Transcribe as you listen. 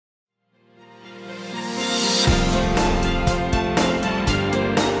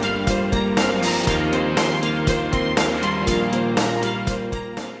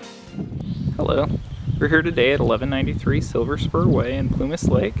We're here today at 1193 Silver Spur Way in Plumas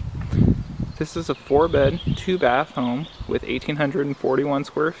Lake. This is a 4-bed, 2-bath home with 1,841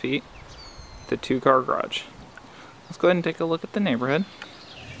 square feet with a 2-car garage. Let's go ahead and take a look at the neighborhood.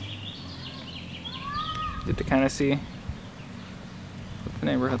 Get to kind of see what the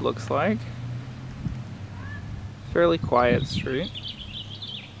neighborhood looks like. Fairly quiet street.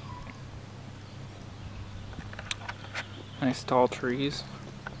 Nice tall trees.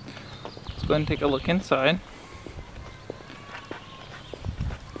 Let's go ahead and take a look inside.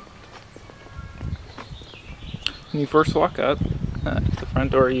 When you first walk up to the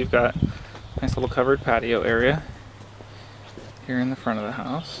front door, you've got a nice little covered patio area here in the front of the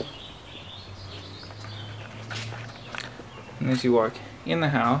house. And as you walk in the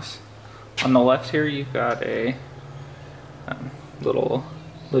house, on the left here you've got a little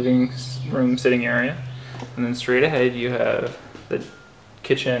living room sitting area, and then straight ahead you have the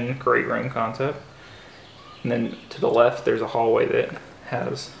kitchen great room concept, and then to the left there's a hallway that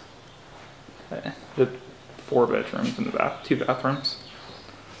has the 4 bedrooms and the 2 bathrooms.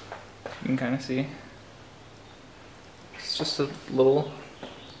 You can kind of see it's just a little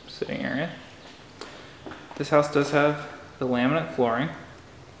sitting area. This house does have the laminate flooring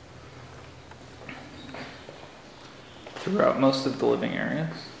throughout most of the living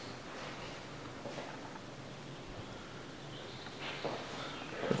areas.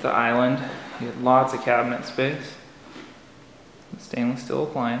 With the island, you have lots of cabinet space, stainless steel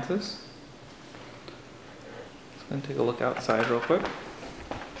appliances. Let's go and take a look outside real quick.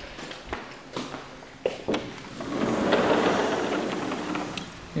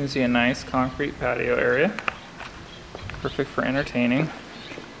 You can see a nice concrete patio area, perfect for entertaining.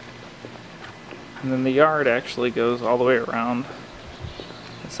 And then the yard actually goes all the way around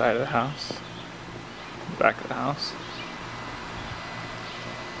the side of the house, the back of the house.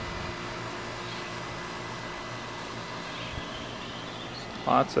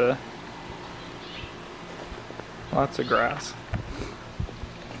 Lots of grass.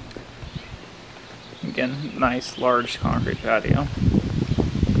 Again, nice large concrete patio.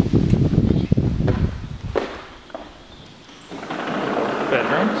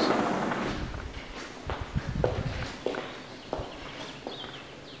 Bedrooms.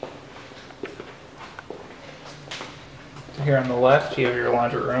 So here on the left you have your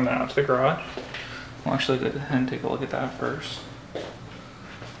laundry room and out to the garage. We'll actually go ahead and take a look at that first.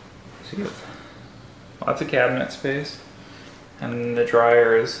 So you have lots of cabinet space, and the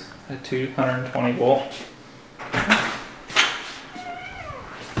dryer is a 220 volt.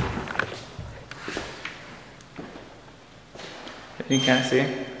 You can kind of see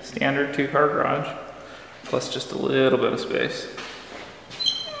standard 2-car garage plus just a little bit of space.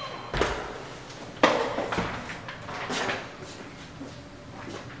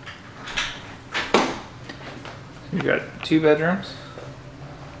 You've got 2 bedrooms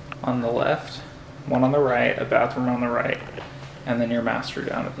on the left, 1 on the right, a bathroom on the right, and then your master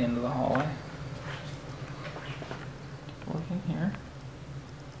down at the end of the hallway. Look in here.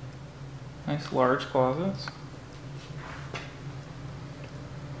 Nice large closets.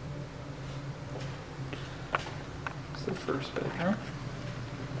 It's the first bedroom.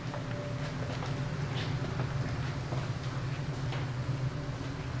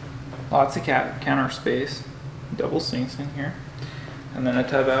 Lots of counter space, double sinks in here. And then a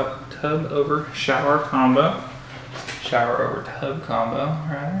tub over shower combo, shower over tub combo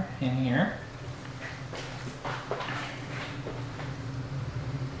rather, in here.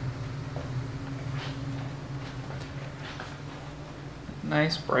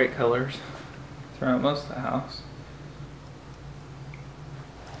 Nice bright colors throughout most of the house.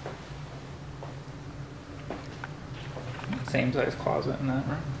 Same size closet in that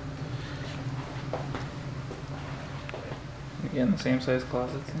room. Again, the same size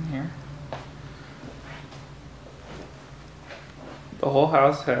closets in here. The whole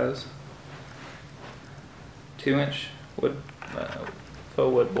house has 2-inch wood,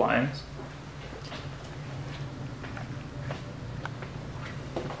 faux wood blinds.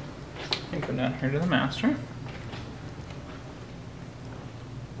 And come down here to the master.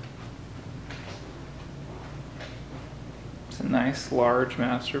 It's a nice large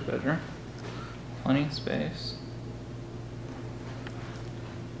master bedroom. Plenty of space.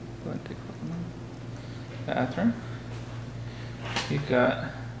 Go ahead and take a look at the bathroom. You've got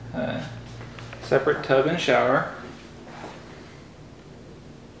a separate tub and shower.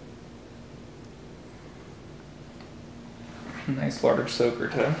 A nice large soaker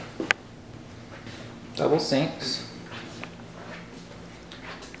tub. Double sinks.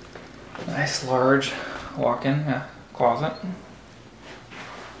 Nice large walk-in closet.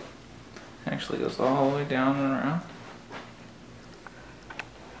 Actually goes all the way down and around.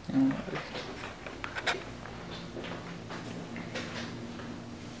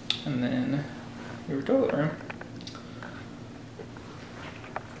 And then your toilet room.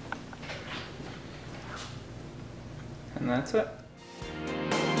 And that's it.